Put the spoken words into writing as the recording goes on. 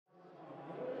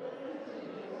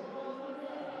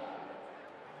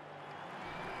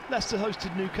Leicester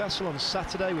hosted Newcastle on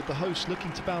Saturday, with the hosts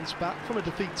looking to bounce back from a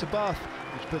defeat to Bath,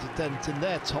 which put a dent in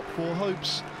their top four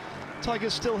hopes.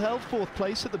 Tigers still held fourth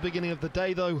place at the beginning of the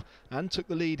day though, and took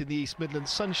the lead in the East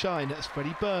Midlands sunshine as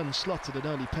Freddie Burns slotted an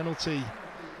early penalty.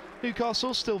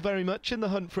 Newcastle, still very much in the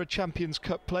hunt for a Champions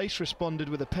Cup place, responded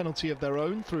with a penalty of their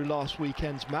own through last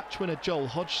weekend's match winner Joel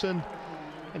Hodgson.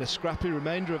 In a scrappy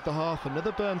remainder of the half,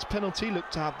 another Burns penalty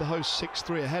looked to have the hosts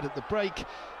 6-3 ahead at the break.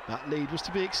 That lead was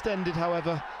to be extended,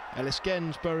 however. Ellis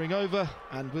Genge burrowing over,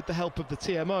 and with the help of the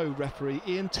TMO, referee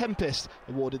Ian Tempest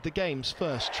awarded the game's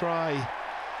first try.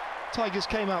 Tigers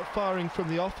came out firing from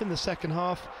the off in the second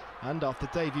half, and after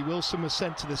Davy Wilson was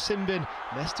sent to the sin bin,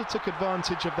 Leicester took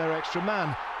advantage of their extra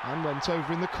man and went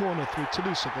over in the corner through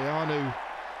Toulouse Veanu.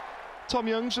 Tom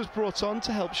Youngs was brought on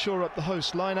to help shore up the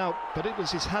host line-out, but it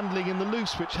was his handling in the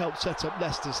loose which helped set up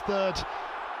Leicester's third.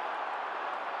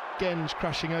 Genge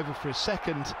crashing over for his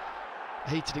second. A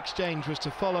heated exchange was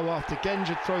to follow after Genge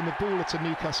had thrown the ball at a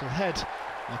Newcastle head.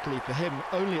 Luckily for him,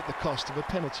 only at the cost of a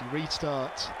penalty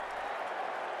restart.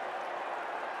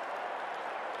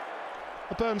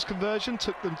 A Burns conversion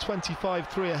took them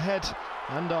 25-3 ahead,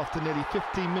 and after nearly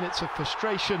 15 minutes of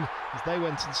frustration as they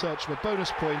went in search of a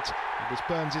bonus point, it was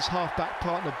Burns' half-back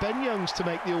partner Ben Youngs to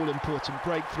make the all-important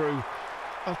breakthrough.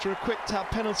 After a quick tap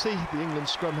penalty, the England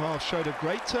scrum half showed a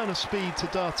great turn of speed to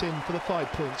dart in for the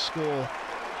 5-point score.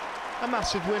 A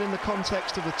massive win in the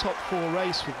context of the top four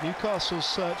race, with Newcastle's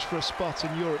search for a spot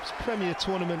in Europe's Premier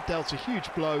tournament dealt a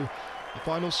huge blow. The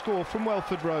final score from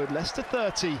Welford Road: Leicester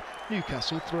 30,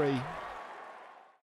 Newcastle 3.